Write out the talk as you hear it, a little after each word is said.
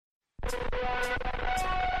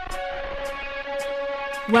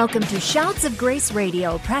Welcome to Shouts of Grace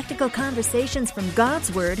Radio, practical conversations from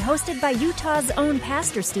God's Word, hosted by Utah's own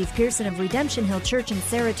Pastor Steve Pearson of Redemption Hill Church in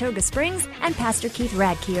Saratoga Springs and Pastor Keith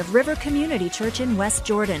Radke of River Community Church in West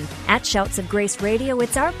Jordan. At Shouts of Grace Radio,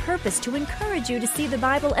 it's our purpose to encourage you to see the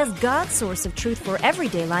Bible as God's source of truth for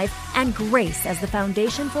everyday life and grace as the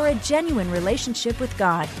foundation for a genuine relationship with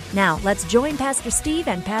God. Now, let's join Pastor Steve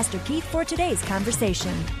and Pastor Keith for today's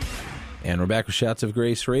conversation. And we're back with Shouts of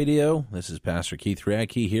Grace Radio. This is Pastor Keith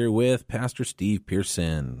Radke here with Pastor Steve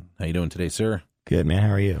Pearson. How you doing today, sir? Good, man.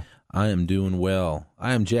 How are you? I am doing well.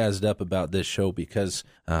 I am jazzed up about this show because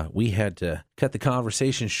we had to cut the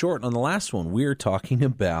conversation short on the last one. We're talking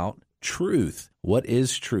about truth. What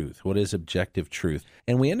is truth? What is objective truth?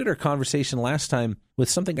 And we ended our conversation last time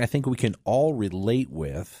with something I think we can all relate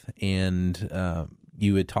with. And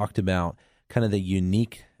you had talked about kind of the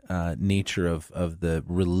unique nature of the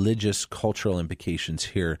religious cultural implications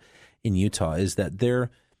here in Utah, is that there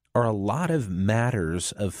are a lot of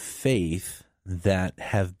matters of faith that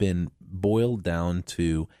have been boiled down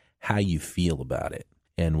to how you feel about it.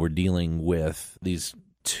 And we're dealing with these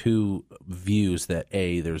two views that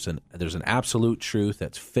there's an absolute truth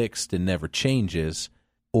that's fixed and never changes,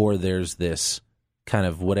 or there's this kind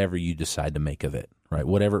of whatever you decide to make of it. Right.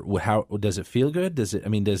 Whatever. How does it feel good? Does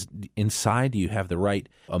inside, do you have the right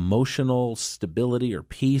emotional stability or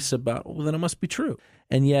peace about? Well, then it must be true.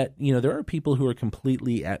 And yet, there are people who are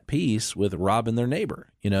completely at peace with robbing their neighbor.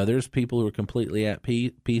 There's people who are completely at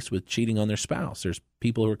peace with cheating on their spouse. There's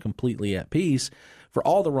people who are completely at peace for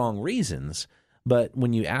all the wrong reasons. But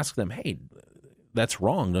when you ask them, hey, that's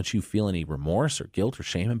wrong, don't you feel any remorse or guilt or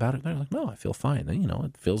shame about it? They're like, no, I feel fine.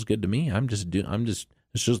 It feels good to me.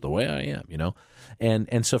 It's just the way I am,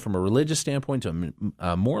 And so from a religious standpoint to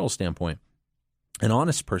a moral standpoint, an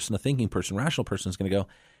honest person, a thinking person, rational person is going to go,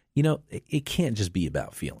 it can't just be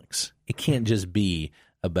about feelings. It can't just be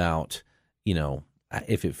about,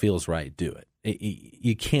 if it feels right, do it.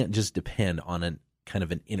 You can't just depend on a kind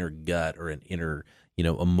of an inner gut or an inner,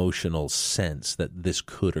 emotional sense that this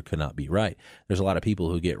could or could not be right. There's a lot of people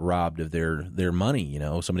who get robbed of their money.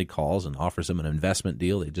 Somebody calls and offers them an investment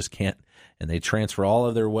deal. They just can't, and they transfer all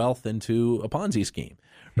of their wealth into a Ponzi scheme,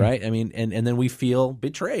 right? I mean, and then we feel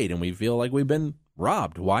betrayed and we feel like we've been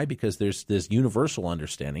robbed. Why? Because there's this universal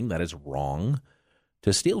understanding that it's wrong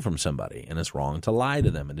to steal from somebody and it's wrong to lie to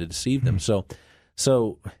them and to deceive them. So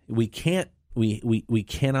we cannot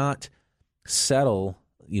settle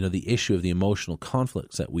the issue of the emotional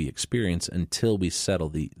conflicts that we experience until we settle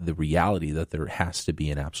the reality that there has to be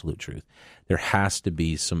an absolute truth. There has to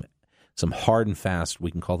be some hard and fast, we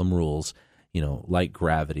can call them rules, like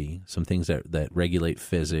gravity, some things that regulate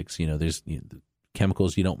physics. There's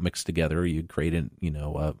chemicals you don't mix together, you create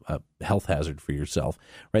a health hazard for yourself,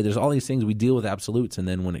 right? There's all these things. We deal with absolutes, and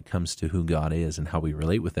then when it comes to who God is and how we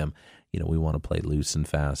relate with Him, we want to play loose and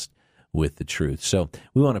fast with the truth. So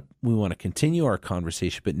we want to continue our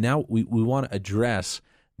conversation, but now we want to address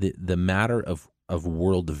the matter of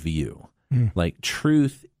worldview. Like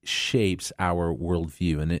truth shapes our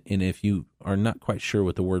worldview, and if you are not quite sure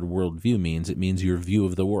what the word worldview means, it means your view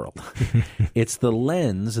of the world. It's the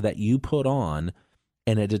lens that you put on,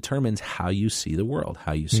 and it determines how you see the world,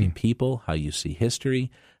 how you see people, how you see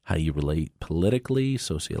history, how you relate politically,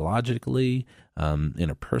 sociologically,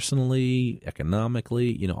 interpersonally,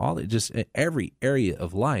 economically, every area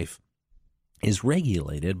of life is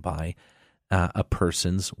regulated by a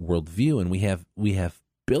person's worldview, and we have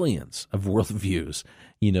billions of worldviews,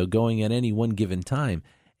 going at any one given time,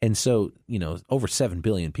 and so over 7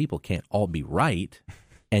 billion people can't all be right,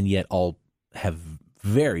 and yet all have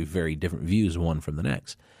very, very different views one from the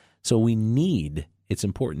next. So it's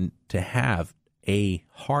important to have a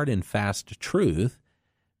hard and fast truth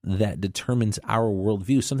that determines our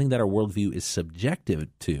worldview, something that our worldview is subjective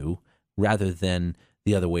to, rather than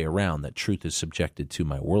the other way around, that truth is subjected to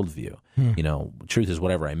my worldview. Truth is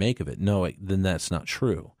whatever I make of it. No, then that's not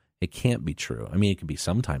true. It can't be true. I mean, it can be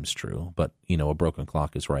sometimes true, but, a broken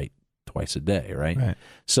clock is right twice a day, right?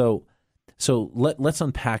 So let's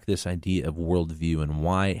unpack this idea of worldview and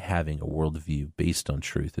why having a worldview based on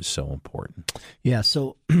truth is so important. Yeah,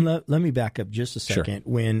 so let me back up just a second.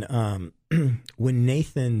 Sure. When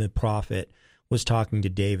Nathan the prophet was talking to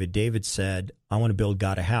David, David said, I want to build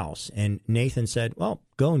God a house. And Nathan said, well,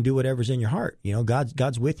 go and do whatever's in your heart.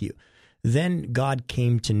 God's with you. Then God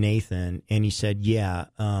came to Nathan and he said,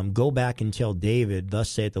 go back and tell David, thus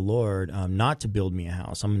saith the Lord, not to build me a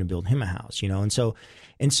house. I'm going to build him a house,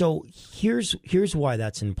 And so here's why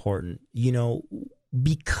that's important.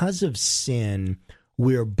 Because of sin,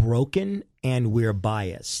 we're broken and we're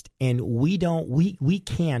biased. And we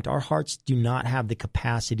can't, our hearts do not have the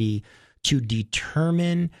capacity to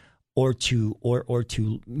determine or to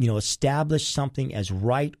establish something as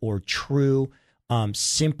right or true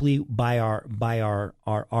simply by our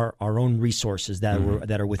own resources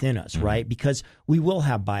that are within us, right? Because we will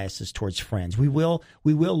have biases towards friends. We will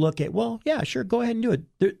look at, well, yeah, sure, go ahead and do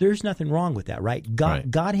it. There's nothing wrong with that, right?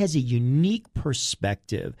 God has a unique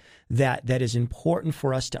perspective that is important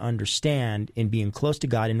for us to understand in being close to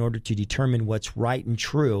God in order to determine what's right and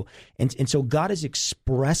true. And so God has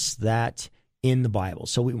expressed that in the Bible.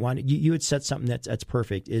 So we want you had said something that's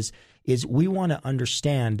perfect is we want to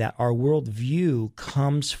understand that our worldview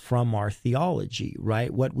comes from our theology,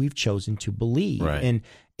 right? What we've chosen to believe. Right. And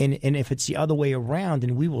if it's the other way around,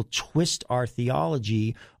 then we will twist our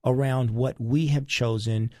theology around what we have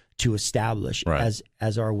chosen to establish as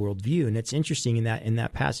our worldview. And it's interesting in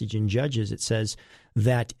that passage in Judges, it says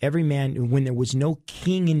that every man, when there was no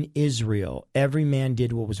king in Israel, every man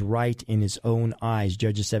did what was right in his own eyes,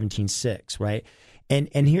 Judges 17:6, right? And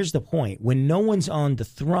here's the point. When no one's on the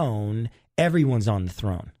throne, everyone's on the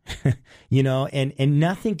throne. And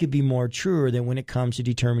nothing could be more truer than when it comes to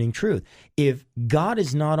determining truth. If God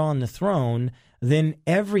is not on the throne, then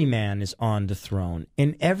every man is on the throne,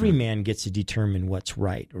 and every man gets to determine what's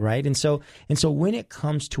right? And so when it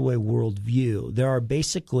comes to a worldview, there are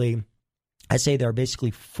basically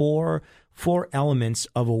four elements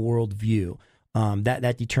of a worldview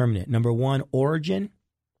that determine it. Number one, origin.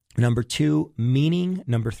 Number two, meaning.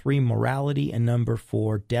 Number three, morality. And number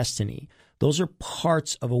four, destiny. Those are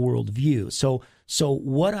parts of a worldview. So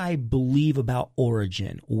what I believe about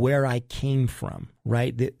origin, where I came from,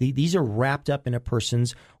 right? These are wrapped up in a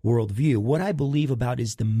person's worldview. What I believe about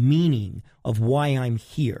is the meaning of why I'm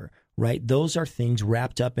here, right? Those are things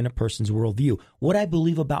wrapped up in a person's worldview. What I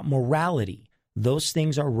believe about morality, those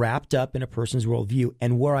things are wrapped up in a person's worldview.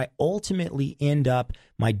 And where I ultimately end up,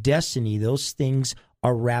 my destiny, those things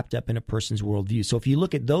are wrapped up in a person's worldview. So if you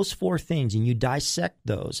look at those four things and you dissect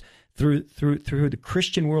those through the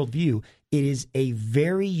Christian worldview, it is a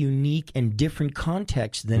very unique and different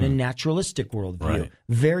context than a naturalistic worldview. Right.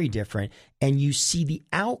 Very different. And you see the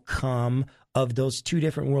outcome of those two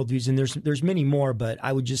different worldviews, and there's many more, but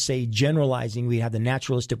I would just say generalizing, we have the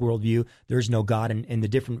naturalistic worldview, there's no God, and the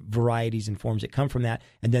different varieties and forms that come from that,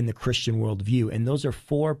 and then the Christian worldview. And those are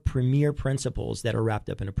four premier principles that are wrapped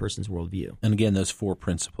up in a person's worldview. And again, those four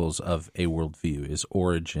principles of a worldview is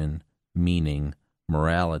origin, meaning,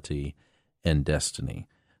 morality, and destiny.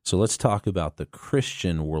 So let's talk about the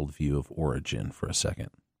Christian worldview of origin for a second.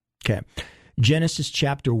 Okay. Genesis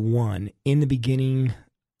chapter 1, in the beginning,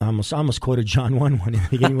 I almost quoted John 1:1. In the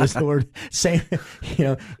beginning was the Word. Same,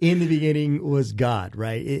 in the beginning was God,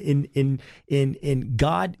 right? In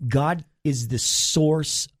God is the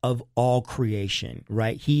source of all creation,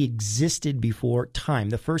 right? He existed before time.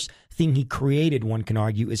 The first thing he created, one can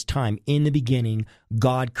argue, is time. In the beginning,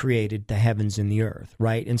 God created the heavens and the earth,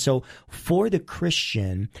 right? And so for the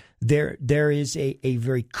Christian, there is a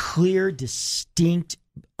very clear, distinct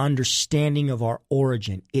understanding of our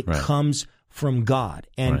origin. It comes from God.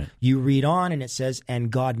 And you read on and it says,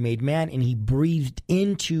 and God made man and he breathed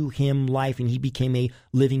into him life and he became a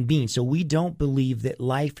living being. So we don't believe that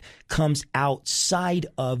life comes outside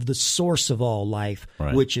of the source of all life,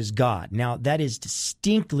 which is God. Now, that is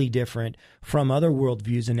distinctly different from other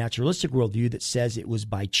worldviews, a naturalistic worldview that says it was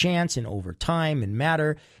by chance and over time and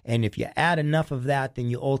matter. And if you add enough of that, then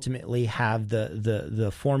you ultimately have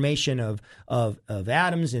the formation of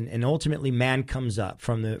atoms, and ultimately man comes up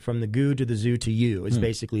from the goo to the zoo to you is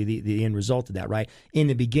basically the end result of that, right? In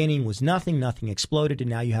the beginning was nothing exploded, and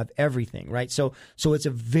now you have everything, right? So it's a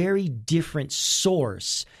very different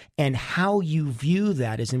source, and how you view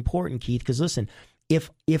that is important, Keith, because listen,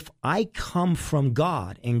 if I come from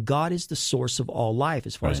God and God is the source of all life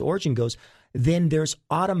as far as origin goes, then there's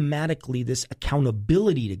automatically this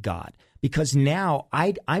accountability to God, because now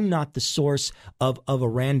I'm not the source of a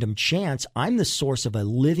random chance. I'm the source of a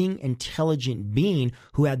living, intelligent being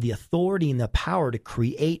who had the authority and the power to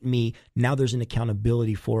create me. Now there's an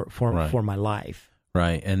accountability for my life.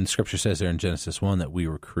 Right, and Scripture says there in Genesis 1 that we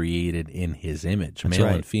were created in His image, That's male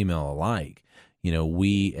right. and female alike.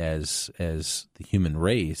 We as the human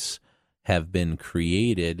race have been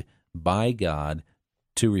created by God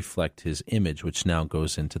to reflect His image, which now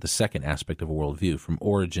goes into the second aspect of a worldview, from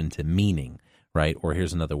origin to meaning, right? Or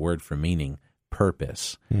here's another word for meaning,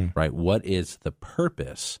 purpose, right? What is the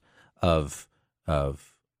purpose of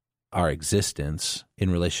our existence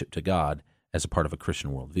in relationship to God as a part of a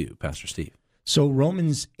Christian worldview, Pastor Steve? So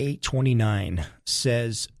Romans 8:29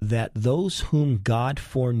 says that those whom God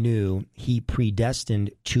foreknew, He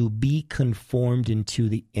predestined to be conformed into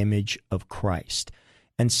the image of Christ.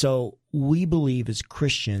 And so we believe as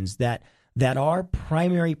Christians that our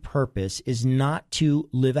primary purpose is not to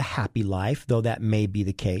live a happy life, though that may be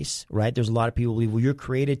the case, right? There's a lot of people who believe, well, you're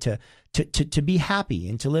created to be happy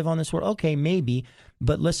and to live on this world. Okay, maybe.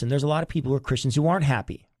 But listen, there's a lot of people who are Christians who aren't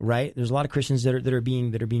happy, right? There's a lot of Christians that are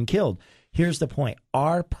being killed. Here's the point.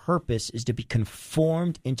 Our purpose is to be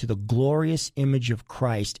conformed into the glorious image of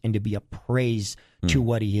Christ and to be a praise to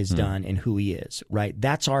what he has done and who he is, right?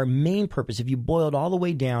 That's our main purpose. If you boil it all the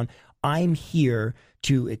way down, I'm here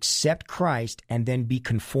to accept Christ and then be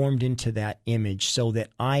conformed into that image so that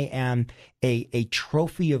I am a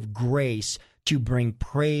trophy of grace to bring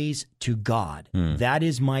praise to God. That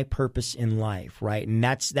is my purpose in life, right? And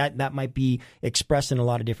that might be expressed in a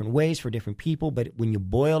lot of different ways for different people, but when you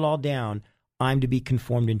boil it all down, I'm to be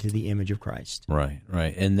conformed into the image of Christ. Right.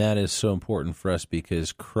 And that is so important for us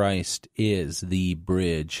because Christ is the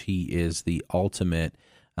bridge. He is the ultimate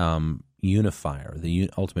unifier,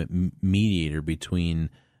 the ultimate mediator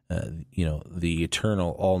between the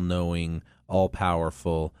eternal, all-knowing,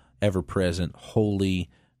 all-powerful, ever-present, holy,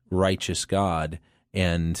 righteous God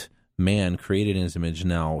and man created in his image,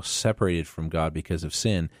 now separated from God because of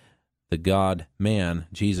sin. The God-man,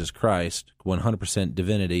 Jesus Christ, 100%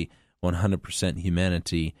 divinity, 100%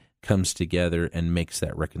 humanity, comes together and makes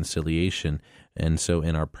that reconciliation. And so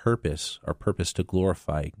in our purpose to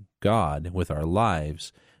glorify God with our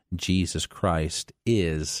lives, Jesus Christ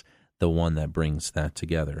is the one that brings that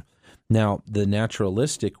together. Now, the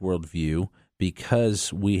naturalistic worldview,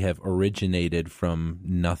 because we have originated from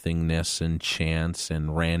nothingness and chance and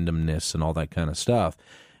randomness and all that kind of stuff,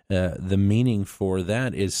 the meaning for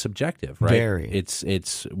that is subjective, right? Very.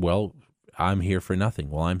 It's well, I'm here for nothing.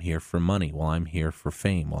 Well, I'm here for money. Well, I'm here for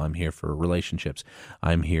fame. Well, I'm here for relationships.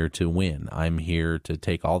 I'm here to win. I'm here to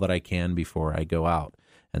take all that I can before I go out,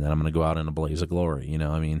 and then I'm going to go out in a blaze of glory.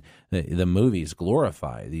 The movies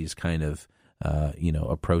glorify these kind of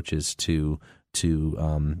approaches to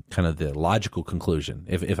kind of the logical conclusion.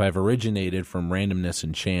 If I've originated from randomness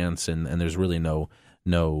and chance, and there's really no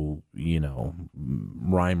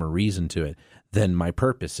rhyme or reason to it, then my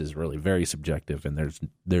purpose is really very subjective, and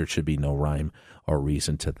there should be no rhyme or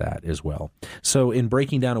reason to that as well. So in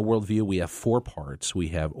breaking down a worldview, we have 4 parts. We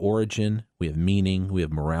have origin, we have meaning, we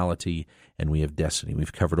have morality, and we have destiny.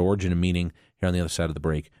 We've covered origin and meaning. Here on the other side of the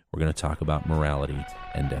break, we're going to talk about morality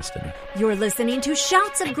and destiny. You're listening to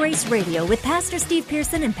Shouts of Grace Radio with Pastor Steve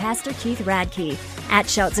Pearson and Pastor Keith Radke. At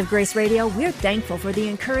Shouts of Grace Radio, we're thankful for the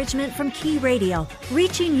encouragement from Key Radio,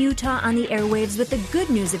 reaching Utah on the airwaves with the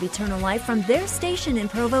good news of eternal life from their station in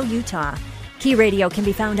Provo, Utah. Key Radio can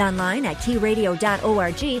be found online at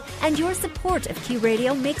keyradio.org, and your support of Key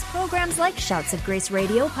Radio makes programs like Shouts of Grace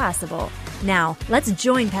Radio possible. Now, let's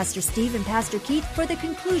join Pastor Steve and Pastor Keith for the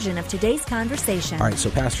conclusion of today's conversation. All right,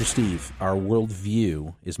 so Pastor Steve, our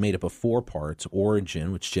worldview is made up of 4 parts.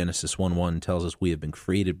 Origin, which Genesis 1:1 tells us we have been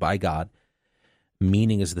created by God.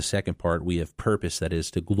 Meaning is the second part. We have purpose, that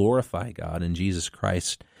is to glorify God, and Jesus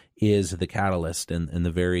Christ is the catalyst and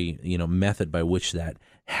the very method by which that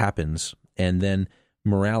happens. And then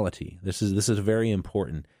morality. This is a very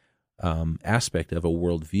important aspect of a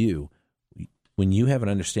worldview. When you have an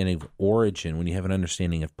understanding of origin, when you have an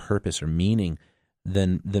understanding of purpose or meaning,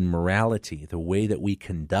 then morality, the way that we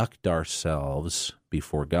conduct ourselves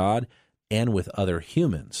before God and with other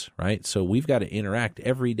humans, right? So we've got to interact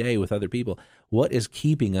every day with other people. What is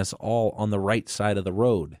keeping us all on the right side of the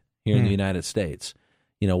road here in the United States?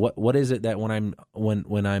 What is it that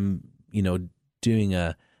when I'm doing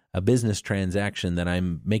a business transaction, that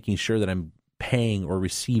I'm making sure that I'm paying or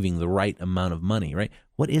receiving the right amount of money, right?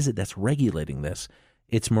 What is it that's regulating this?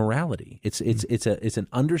 It's morality. It's an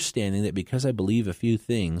understanding that because I believe a few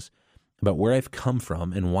things about where I've come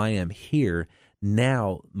from and why I'm here,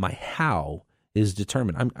 now my how is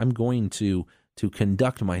determined. I'm going to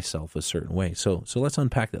conduct myself a certain way. So let's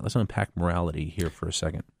unpack that. Let's unpack morality here for a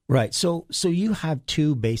second. Right. So you have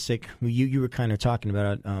 2 basic. You were kind of talking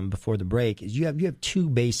about it before the break. Is you have 2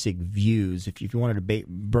 basic views. If you wanted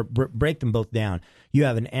to break them both down, you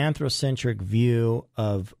have an anthrocentric view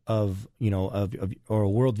of or a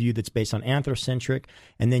worldview that's based on anthrocentric,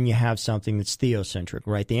 and then you have something that's theocentric.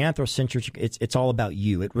 Right. The anthrocentric, it's all about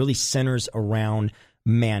you. It really centers around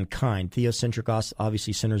mankind. Theocentric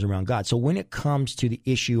obviously centers around God. So when it comes to the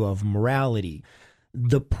issue of morality,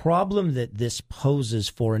 the problem that this poses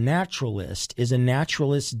for a naturalist is a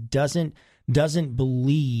naturalist doesn't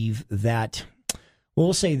believe that. Well,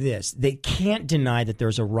 we'll say this: they can't deny that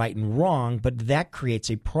there's a right and wrong, but that creates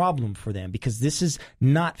a problem for them because this is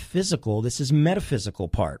not physical. This is metaphysical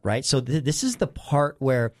part, right? So this is the part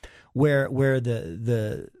where where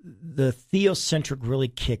the theocentric really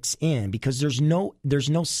kicks in, because there's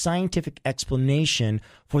no scientific explanation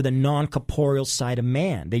for the non-corporeal side of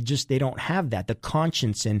man. They don't have that, the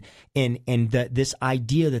conscience and this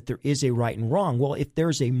idea that there is a right and wrong. Well, if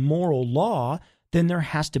there's a moral law, then there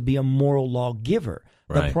has to be a moral lawgiver.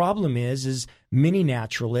 Right. The problem is many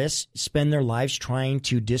naturalists spend their lives trying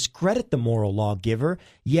to discredit the moral lawgiver,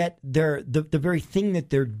 yet the very thing that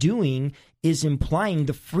they're doing is implying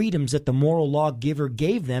the freedoms that the moral lawgiver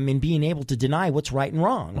gave them in being able to deny what's right and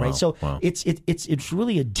wrong, right? So it's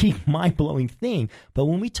really a deep, mind-blowing thing. But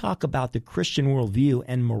when we talk about the Christian worldview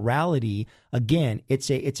and morality, again,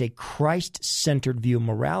 it's a Christ-centered view of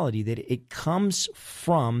morality, that it comes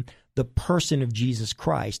from the person of Jesus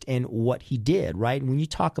Christ and what he did, right? When you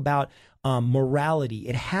talk about morality,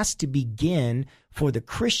 it has to begin for the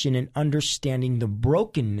Christian in understanding the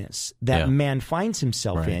brokenness that man finds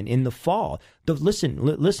himself in the fall.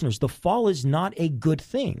 Listeners, the fall is not a good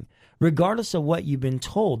thing. Regardless of what you've been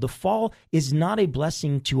told, the fall is not a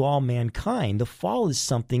blessing to all mankind. The fall is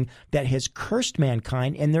something that has cursed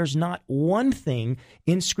mankind, and there's not one thing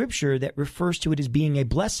in Scripture that refers to it as being a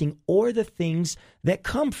blessing or the things that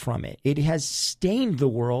come from it. It has stained the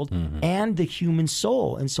world and the human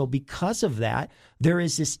soul. And so because of that, there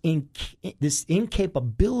is this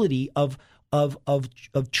incapability of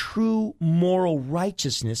true moral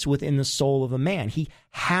righteousness within the soul of a man. He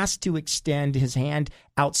has to extend his hand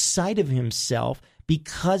outside of himself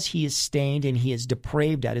because he is stained and he is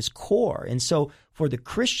depraved at his core. And so for the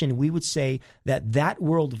Christian, we would say that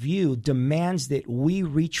worldview demands that we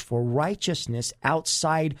reach for righteousness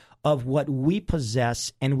outside of what we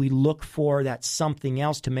possess, and we look for that something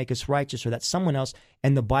else to make us righteous, or that someone else,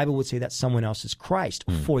 and the Bible would say that someone else is Christ.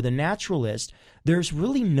 For the naturalist, there's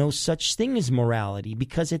really no such thing as morality,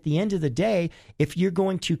 because at the end of the day, if you're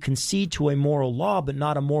going to concede to a moral law but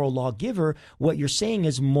not a moral lawgiver, what you're saying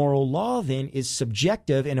is moral law then is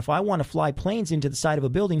subjective, and if I want to fly planes into the side of a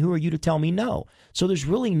building, who are you to tell me no? So there's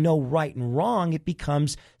really no right and wrong. It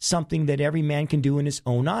becomes something that every man can do in his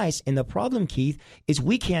own eyes. And the problem, Keith, is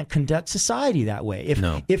we can't conduct society that way.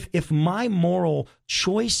 If my moral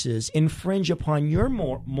choices infringe upon your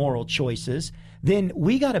moral choices, then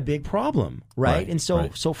we got a big problem, right? And so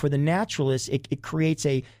for the naturalists, it creates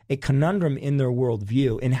a conundrum in their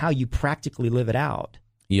worldview and how you practically live it out.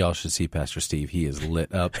 Y'all should see Pastor Steve. He is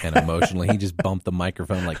lit up and emotionally. He just bumped the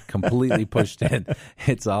microphone, like completely pushed in.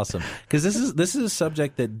 It's awesome, because this is a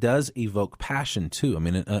subject that does evoke passion too. I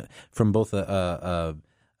mean, from both a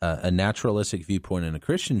naturalistic viewpoint and a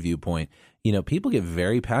Christian viewpoint, people get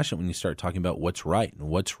very passionate when you start talking about what's right and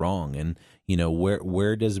what's wrong, and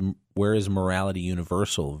where is morality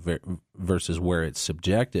universal versus where it's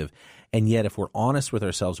subjective. And yet, if we're honest with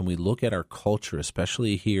ourselves and we look at our culture,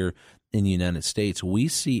 especially here in the United States, we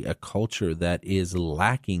see a culture that is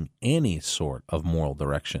lacking any sort of moral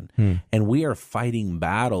direction. And we are fighting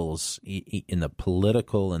battles in the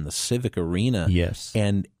political and the civic arena. Yes.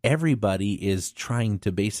 And everybody is trying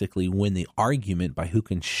to basically win the argument by who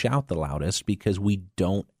can shout the loudest, because we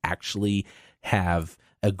don't actually have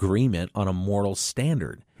agreement on a moral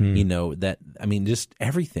standard. Just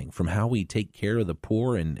everything from how we take care of the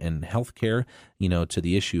poor and health care, to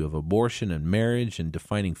the issue of abortion and marriage and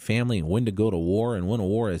defining family and when to go to war and when a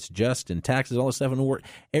war is just and taxes, all this stuff in the war.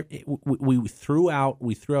 We threw out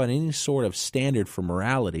any sort of standard for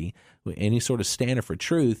morality, any sort of standard for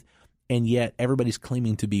truth. And yet everybody's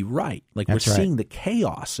claiming to be right. Like, we're seeing the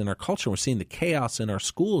chaos in our culture. We're seeing the chaos in our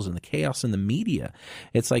schools and the chaos in the media.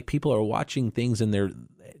 It's like people are watching things and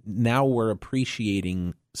now we're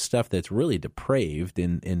appreciating stuff that's really depraved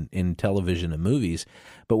in television and movies,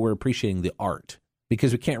 but we're appreciating the art,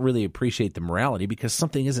 because we can't really appreciate the morality because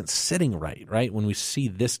something isn't sitting right? When we see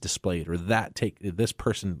this displayed or this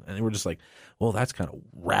person, and we're just like, well, that's kind of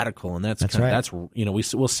radical, and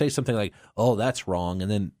we'll say something like, oh, that's wrong,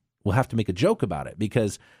 and then we'll have to make a joke about it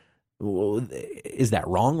because, is that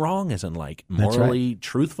wrong? As in, like, morally,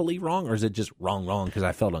 truthfully wrong? Or is it just wrong because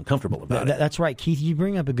I felt uncomfortable about it? That's right, Keith. You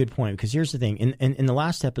bring up a good point, because here's the thing. In the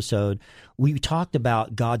last episode, we talked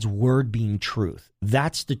about God's word being truth.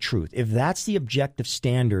 That's the truth. If that's the objective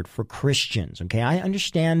standard for Christians, okay, I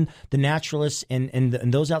understand the naturalists and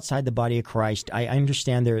those outside the body of Christ. I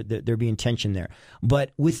understand there being tension there.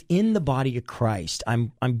 But within the body of Christ,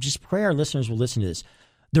 I'm just pray our listeners will listen to this.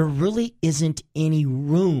 There really isn't any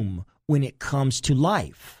room when it comes to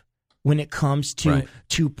life, when it comes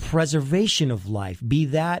to preservation of life, be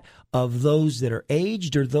that of those that are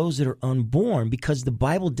aged or those that are unborn, because the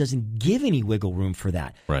Bible doesn't give any wiggle room for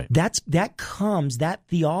that. Right. That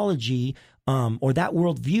theology or that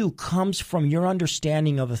worldview comes from your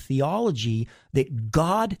understanding of a theology that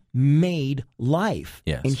God made life,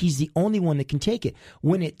 yes. and He's the only one that can take it.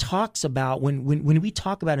 When it talks about when we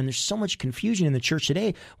talk about, and there's so much confusion in the church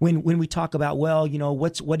today, when we talk about, well,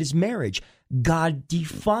 what is marriage? God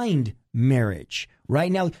defined marriage.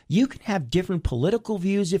 Right now, you can have different political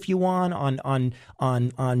views if you want on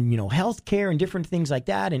healthcare and different things like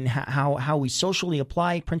that, and how we socially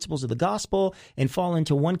apply principles of the gospel and fall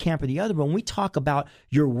into one camp or the other. But when we talk about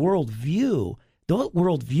your worldview, the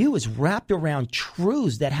worldview is wrapped around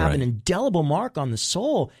truths that have an indelible mark on the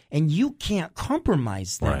soul, and you can't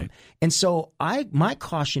compromise them. Right. And so my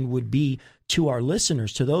caution would be to our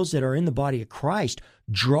listeners, to those that are in the body of Christ,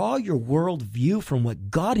 draw your worldview from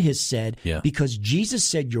what God has said, because Jesus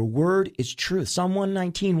said your word is truth. Psalm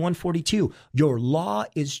 119, 142, your law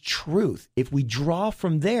is truth. If we draw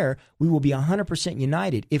from there, we will be 100%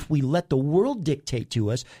 united. If we let the world dictate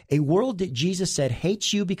to us, a world that Jesus said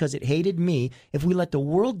hates you because it hated me, if we let the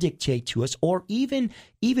world dictate to us, or even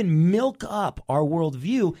milk up our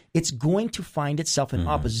worldview, it's going to find itself in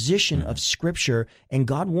opposition of Scripture, and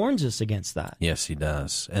God warns us against that. Yes, He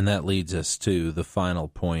does. And that leads us to the final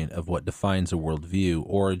point of what defines a worldview: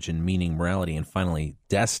 origin, meaning, morality, and finally,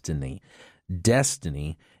 destiny.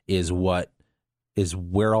 Destiny is where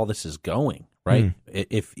all this is going, right?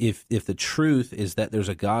 If the truth is that there's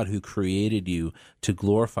a God who created you to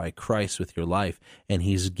glorify Christ with your life, and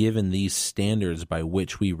He's given these standards by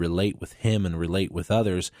which we relate with Him and relate with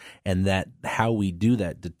others, and that how we do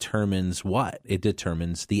that determines what? It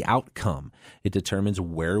determines the outcome. It determines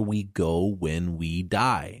where we go when we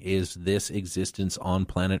die. Is this existence on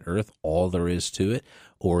planet Earth all there is to it,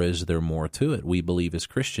 or is there more to it? We believe as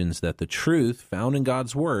Christians that the truth found in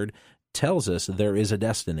God's Word tells us there is a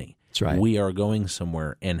destiny. That's right. We are going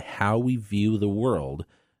somewhere, and how we view the world,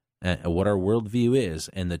 what our worldview is,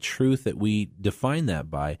 and the truth that we define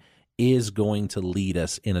that by is going to lead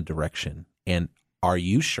us in a direction. And are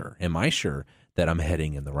you sure? Am I sure that I'm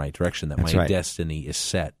heading in the right direction, that my destiny is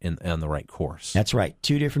set on the right course? That's right.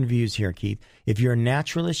 Two different views here, Keith. If you're a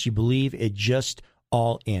naturalist, you believe it just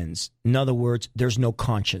all ends. In other words, there's no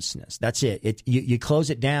consciousness. That's it. You close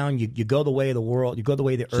it down. You go the way of the world. You go the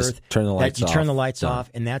way of the Just earth. turn the lights off. You turn the lights Done. off,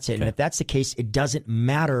 and that's it. Okay. And if that's the case, it doesn't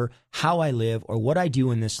matter how I live or what I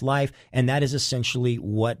do in this life. And that is essentially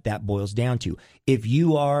what that boils down to. If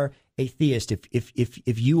you are a theist,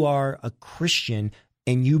 if you are a Christian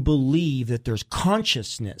and you believe that there's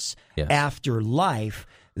consciousness after life,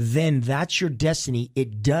 then that's your destiny.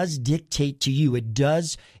 It does dictate to you. It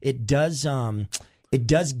does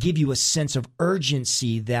give you a sense of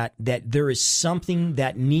urgency that there is something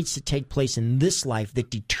that needs to take place in this life that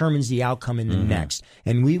determines the outcome in the next.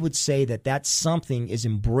 And we would say that something is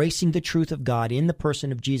embracing the truth of God in the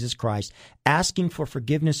person of Jesus Christ, asking for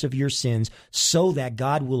forgiveness of your sins so that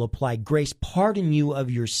God will apply grace, pardon you of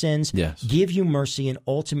your sins, give you mercy, and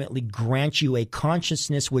ultimately grant you a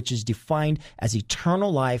consciousness which is defined as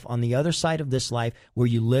eternal life on the other side of this life, where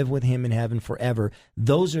you live with Him in heaven forever.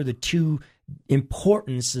 Those are the two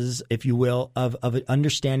importances, if you will, of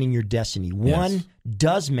understanding your destiny. One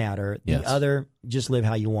does matter. The other, just live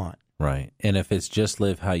how you want. Right. And if it's just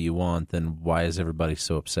live how you want, then why is everybody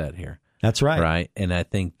so upset here? That's right. Right. And I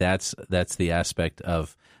think that's the aspect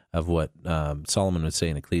of what Solomon would say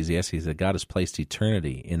in Ecclesiastes, that God has placed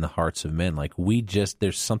eternity in the hearts of men. Like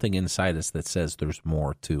there's something inside us that says there's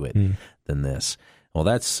more to it than this. Well,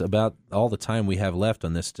 that's about all the time we have left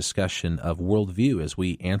on this discussion of worldview as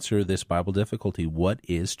we answer this Bible difficulty. What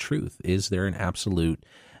is truth? Is there an absolute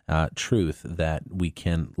truth that we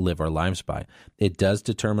can live our lives by? It does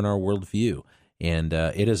determine our worldview, and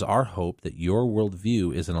it is our hope that your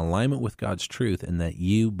worldview is in alignment with God's truth, and that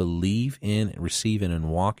you believe in, receive in, and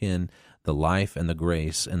walk in the life and the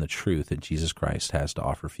grace and the truth that Jesus Christ has to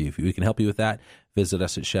offer for you. If we can help you with that, visit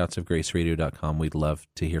us at shoutsofgraceradio.com. We'd love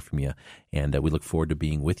to hear from you, and we look forward to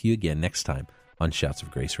being with you again next time on Shouts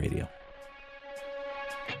of Grace Radio.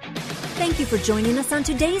 Thank you for joining us on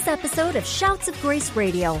today's episode of Shouts of Grace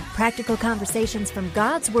Radio, practical conversations from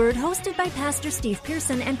God's Word, hosted by Pastor Steve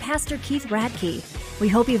Pearson and Pastor Keith Radke. We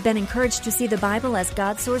hope you've been encouraged to see the Bible as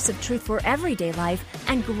God's source of truth for everyday life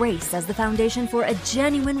and grace as the foundation for a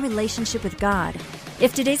genuine relationship with God.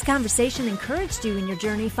 If today's conversation encouraged you in your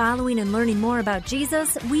journey following and learning more about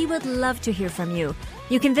Jesus, we would love to hear from you.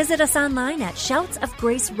 You can visit us online at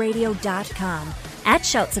shoutsofgraceradio.com. At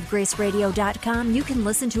shoutsofgraceradio.com, you can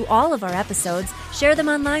listen to all of our episodes, share them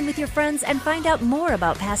online with your friends, and find out more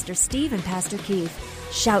about Pastor Steve and Pastor Keith.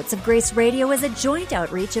 Shouts of Grace Radio is a joint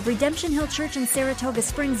outreach of Redemption Hill Church in Saratoga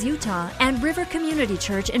Springs, Utah, and River Community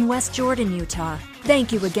Church in West Jordan, Utah.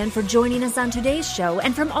 Thank you again for joining us on today's show,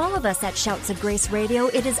 and from all of us at Shouts of Grace Radio,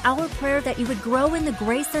 it is our prayer that you would grow in the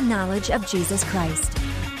grace and knowledge of Jesus Christ.